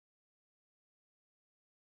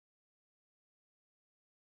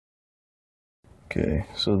Okay,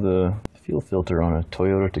 so the fuel filter on a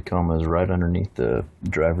Toyota Tacoma is right underneath the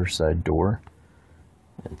driver's side door.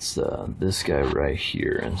 It's this guy right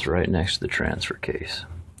here, and it's right next to the transfer case.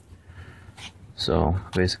 So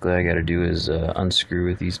basically I got to do is unscrew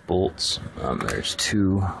with these bolts. There's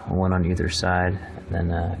two, one on either side,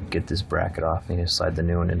 and then get this bracket off and just slide the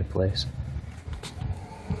new one into place.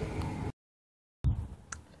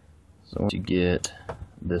 So once you get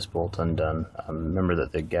this bolt undone, remember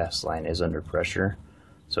that the gas line is under pressure,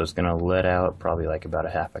 so it's going to let out probably like about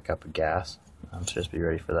a half a cup of gas, so just be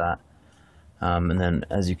ready for that. And then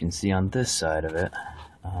as you can see on this side of it,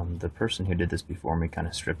 the person who did this before me kind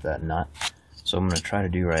of stripped that nut. So what I'm going to try to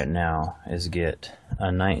do right now is get a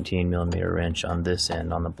 19mm wrench on this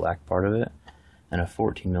end on the black part of it, and a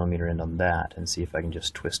 14mm end on that, and see if I can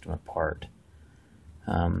just twist them apart.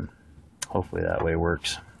 Hopefully that way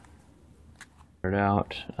works. Start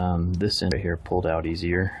out, this end right here pulled out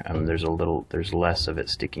easier. There's less of it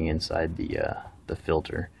sticking inside the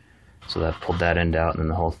filter, so that pulled that end out, and then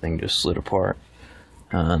the whole thing just slid apart.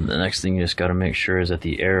 The next thing you just got to make sure is that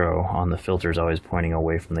the arrow on the filter is always pointing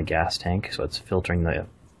away from the gas tank, so it's filtering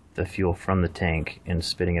the fuel from the tank and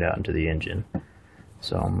spitting it out into the engine.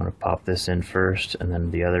 So I'm going to pop this in first, and then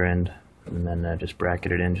the other end, and then just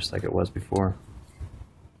bracket it in just like it was before.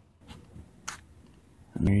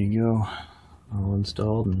 And there you go, all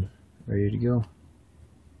installed and ready to go.